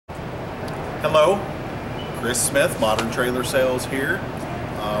Hello, Chris Smith, Modern Trailer Sales here.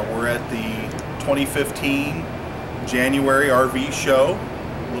 We're at the 2015 January RV show.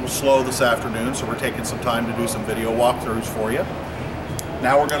 A little slow this afternoon, so we're taking some time to do some video walkthroughs for you.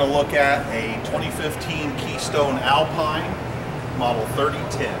 Now we're going to look at a 2015 Keystone Alpine model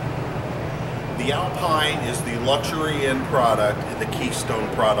 3010. The Alpine is the luxury end product in the Keystone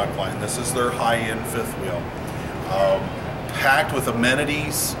product line. This is their high-end fifth wheel. Packed with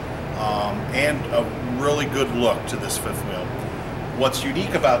amenities and a really good look to this fifth wheel. What's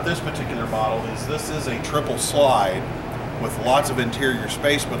unique about this particular model is this is a triple slide with lots of interior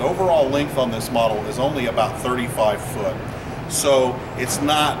space, but overall length on this model is only about 35 foot. So it's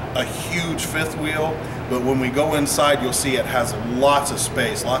not a huge fifth wheel, but when we go inside you'll see it has lots of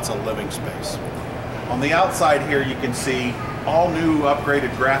space, lots of living space. On the outside here you can see all new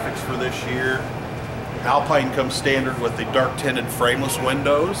upgraded graphics for this year. Alpine comes standard with the dark tinted frameless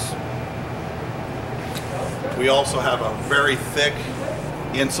windows. We also have a very thick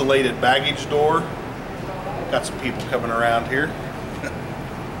insulated baggage door. Got some people coming around here.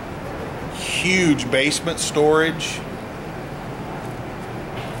 Huge basement storage.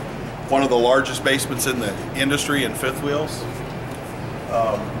 One of the largest basements in the industry in fifth wheels.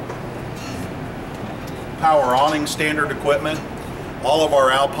 Power awning standard equipment. All of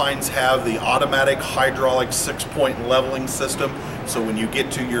our Alpines have the automatic hydraulic 6-point leveling system, so when you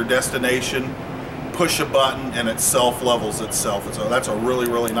get to your destination, push a button and it self-levels itself. And so that's a really,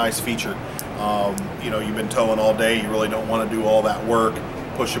 really nice feature. You know, you've been towing all day, you really don't want to do all that work.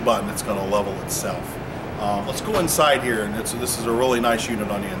 Push a button, it's going to level itself. Let's go inside here, and this is a really nice unit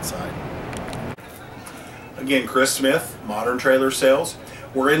on the inside. Again, Chris Smith, Modern Trailer Sales.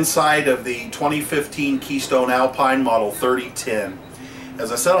 We're inside of the 2015 Keystone Alpine model 3010.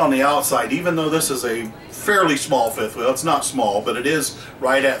 As I said on the outside, even though this is a fairly small fifth wheel, it's not small, but it is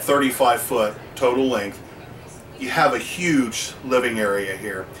right at 35 foot total length, you have a huge living area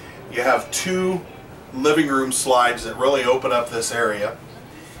here. You have two living room slides that really open up this area.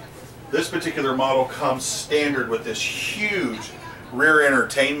 This particular model comes standard with this huge rear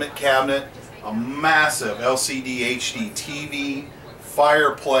entertainment cabinet, a massive LCD HD TV,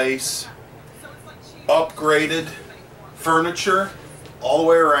 fireplace, upgraded furniture all the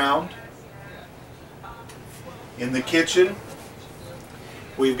way around. In the kitchen,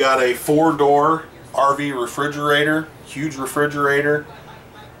 we've got a 4-door RV refrigerator, huge refrigerator,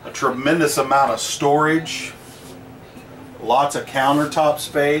 a tremendous amount of storage, lots of countertop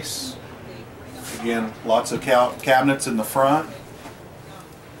space, again lots of cabinets in the front.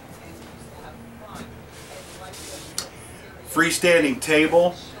 Freestanding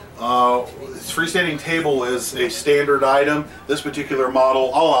table. Freestanding table is a standard item. This particular model,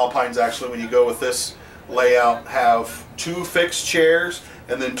 all Alpines actually, when you go with this layout, have 2 fixed chairs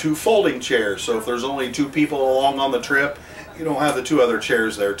and then 2 folding chairs. So if there's only 2 people along on the trip, you don't have the 2 other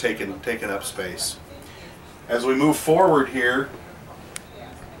chairs there taking up space. As we move forward here,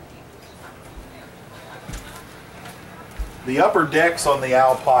 the upper decks on the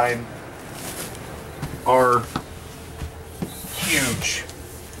Alpine are huge.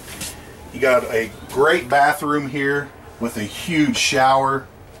 You got a great bathroom here with a huge shower,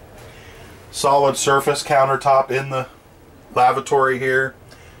 solid surface countertop in the lavatory here,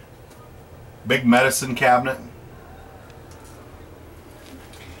 big medicine cabinet,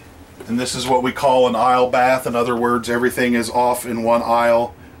 and this is what we call an aisle bath. In other words, everything is off in one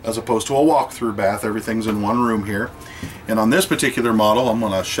aisle as opposed to a walk-through bath. Everything's in one room here. And on this particular model, I'm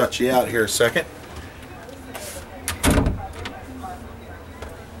going to shut you out here a second.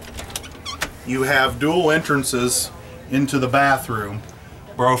 You have dual entrances into the bathroom,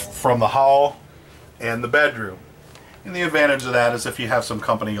 both from the hall and the bedroom. And the advantage of that is if you have some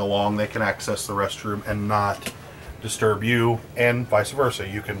company along, they can access the restroom and not disturb you, and vice versa.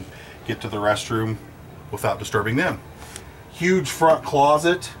 You can get to the restroom without disturbing them. Huge front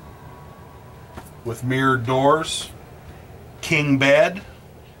closet with mirrored doors, king bed,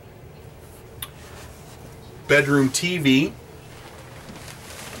 bedroom TV,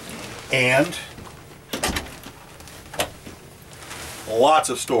 and lots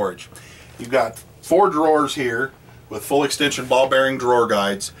of storage. You've got 4 drawers here with full extension ball bearing drawer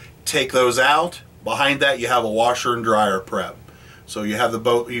guides. Take those out. Behind that you have a washer and dryer prep. So you have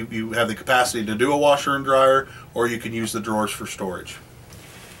you have the capacity to do a washer and dryer, or you can use the drawers for storage.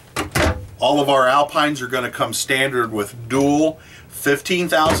 All of our Alpines are going to come standard with dual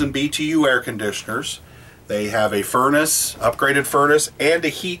 15,000 BTU air conditioners. They have a furnace, upgraded furnace, and a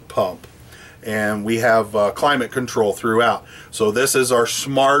heat pump. And we have climate control throughout. So this is our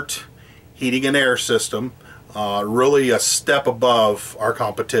smart heating and air system, really a step above our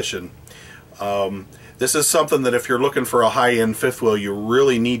competition. This is something that if you're looking for a high-end fifth wheel, you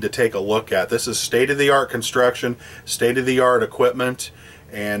really need to take a look at. This is state-of-the-art construction, state-of-the-art equipment,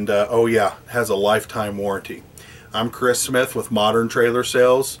 and oh yeah, has a lifetime warranty. I'm Chris Smith with Modern Trailer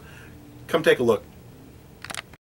Sales. Come take a look.